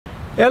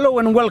Hello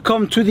and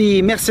welcome to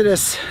the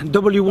Mercedes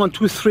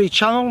W123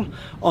 channel.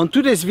 On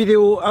today's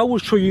video I will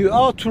show you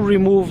how to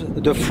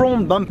remove the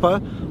front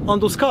bumper on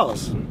those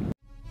cars.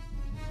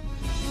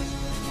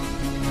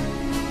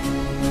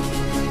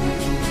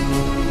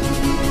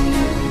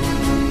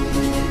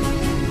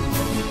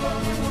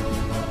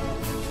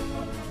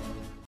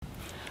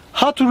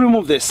 How to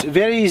remove this?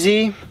 Very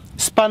easy.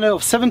 Spanner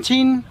of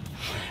 17,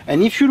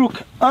 and if you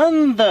look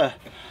under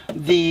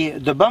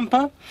the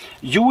bumper,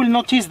 you will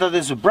notice that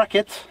there's a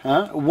bracket,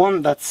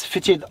 one that's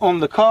fitted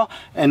on the car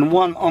and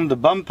one on the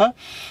bumper.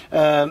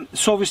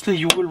 So obviously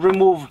you will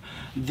remove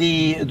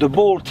the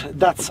bolt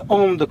that's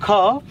on the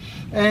car,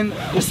 and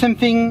the same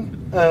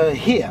thing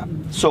here.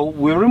 So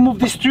we'll remove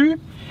these two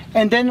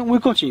and then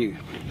we'll continue.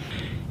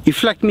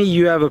 If like me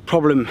you have a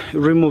problem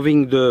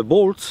removing the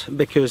bolt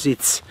because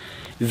it's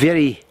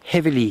very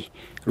heavily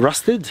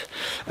rusted,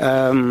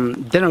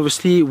 then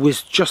obviously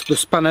with just the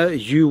spanner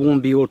you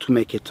won't be able to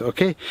make it.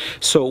 Okay,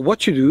 so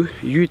what you do,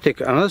 you take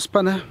another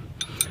spanner,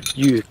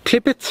 you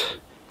clip it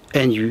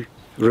and you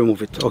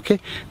remove it. Okay,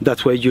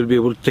 that way you'll be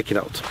able to take it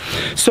out.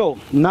 So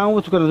now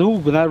what we're gonna do,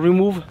 we're gonna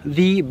remove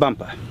the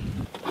bumper.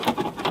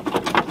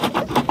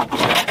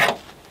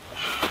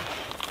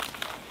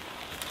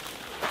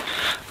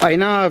 I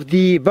now have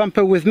the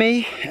bumper with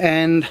me,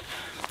 and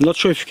I'm not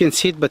sure if you can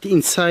see it, but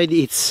inside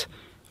it's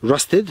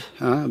rusted,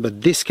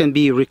 but this can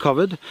be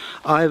recovered.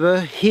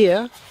 Either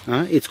here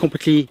it's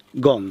completely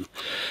gone.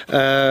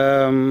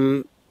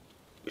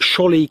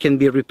 Surely it can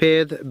be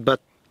repaired, but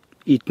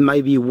it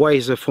might be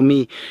wiser for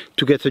me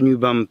to get a new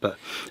bumper.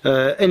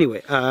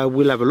 Anyway,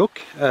 we'll have a look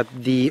at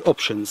the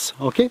options.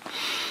 Okay,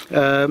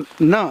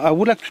 now I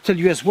would like to tell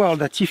you as well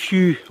that if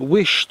you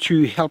wish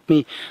to help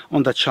me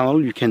on that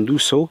channel, you can do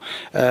so.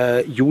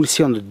 You will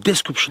see on the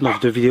description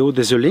of the video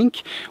there's a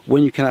link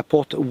when you can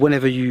support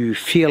whenever you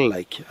feel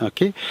like.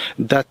 Okay,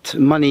 that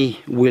money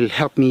will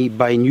help me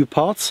buy new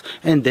parts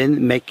and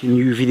then make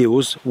new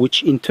videos,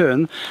 which in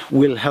turn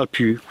will help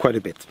you quite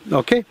a bit.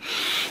 Okay,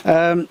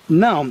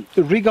 now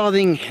regarding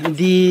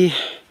the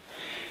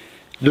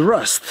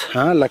rust,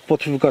 like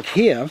what we've got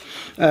here,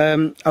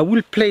 I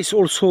will place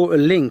also a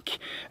link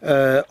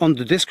on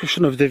the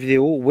description of the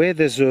video where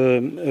there's a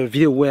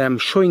video where I'm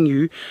showing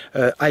you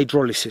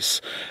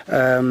hydrolysis.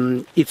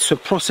 It's a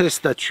process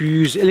that you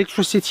use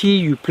electricity,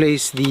 you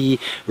place the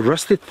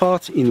rusted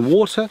part in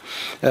water,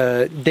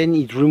 then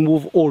it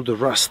removes all the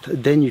rust,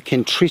 then you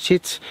can treat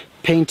it,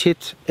 paint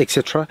it,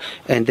 etc.,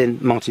 and then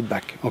mount it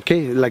back.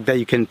 Okay, like that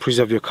you can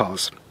preserve your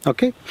cars.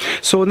 Okay,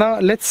 so now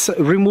let's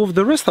remove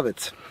the rest of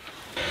it.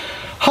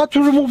 How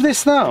to remove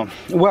this now?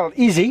 Well,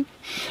 easy.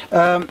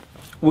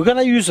 We're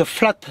gonna use a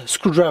flat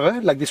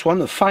screwdriver like this one,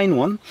 a fine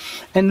one,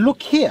 and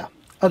look here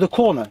at the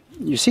corner.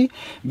 You see,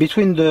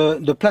 between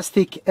the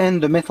plastic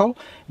and the metal,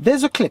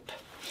 there's a clip.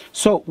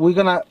 So we're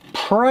gonna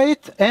pry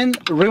it and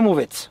remove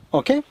it.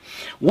 Okay,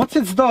 once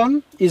it's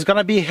done, it's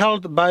gonna be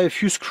held by a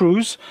few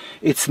screws.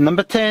 It's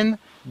number 10.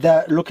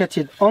 They're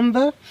located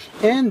under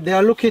and they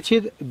are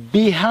located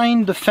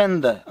behind the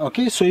fender.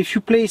 Okay, so if you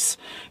place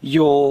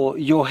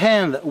your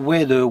hand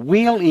where the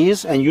wheel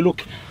is and you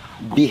look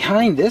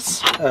behind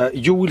this,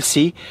 you will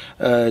see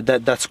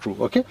that screw.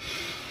 Okay,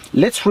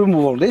 let's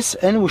remove all this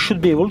and we should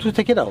be able to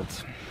take it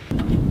out.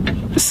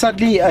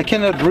 Sadly, I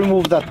cannot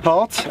remove that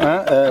part.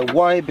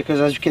 Why? Because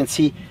as you can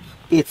see,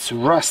 it's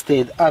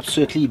rusted,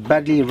 absolutely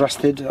badly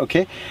rusted.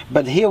 Okay,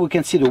 but here we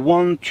can see the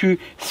 1, 2,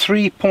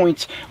 3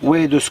 points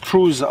where the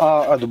screws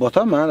are at the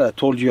bottom, I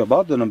told you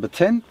about, the number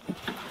 10.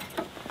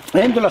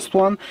 And the last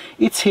one,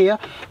 it's here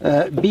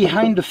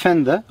behind the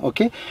fender.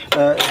 Okay,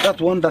 that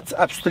one that's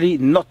absolutely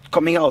not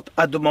coming out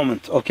at the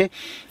moment. Okay,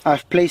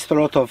 I've placed a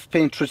lot of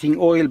penetrating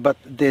oil, but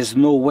there's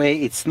no way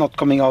it's not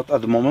coming out at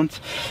the moment.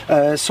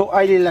 So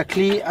highly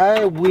likely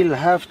I will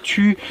have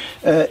to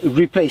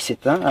replace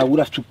it. I will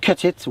have to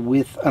cut it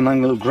with an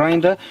angle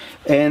grinder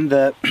and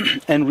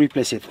and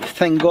replace it.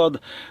 Thank God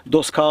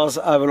those cars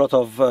have a lot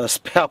of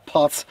spare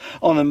parts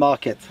on the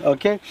market.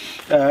 Okay,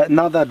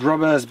 now that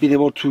rubber has been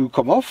able to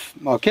come off.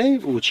 Okay,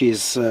 which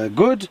is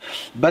good,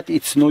 but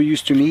it's no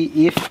use to me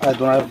if I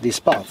don't have this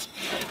part,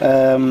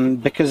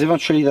 because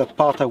eventually that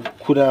part I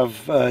could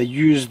have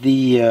used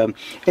the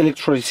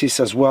electrolysis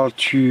as well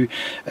to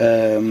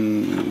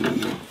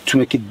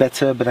make it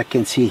better, but I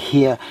can see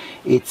here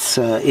it's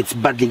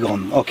badly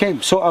gone. Okay,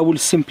 so I will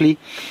simply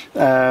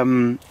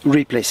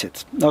replace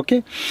it.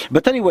 Okay,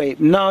 but anyway,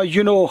 now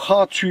you know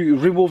how to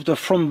remove the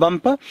front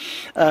bumper.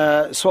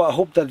 So I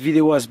hope that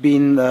video has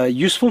been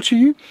useful to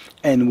you,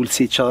 and we'll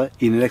see each other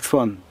in the next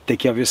one. Take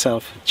care of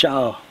yourself.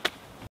 Ciao.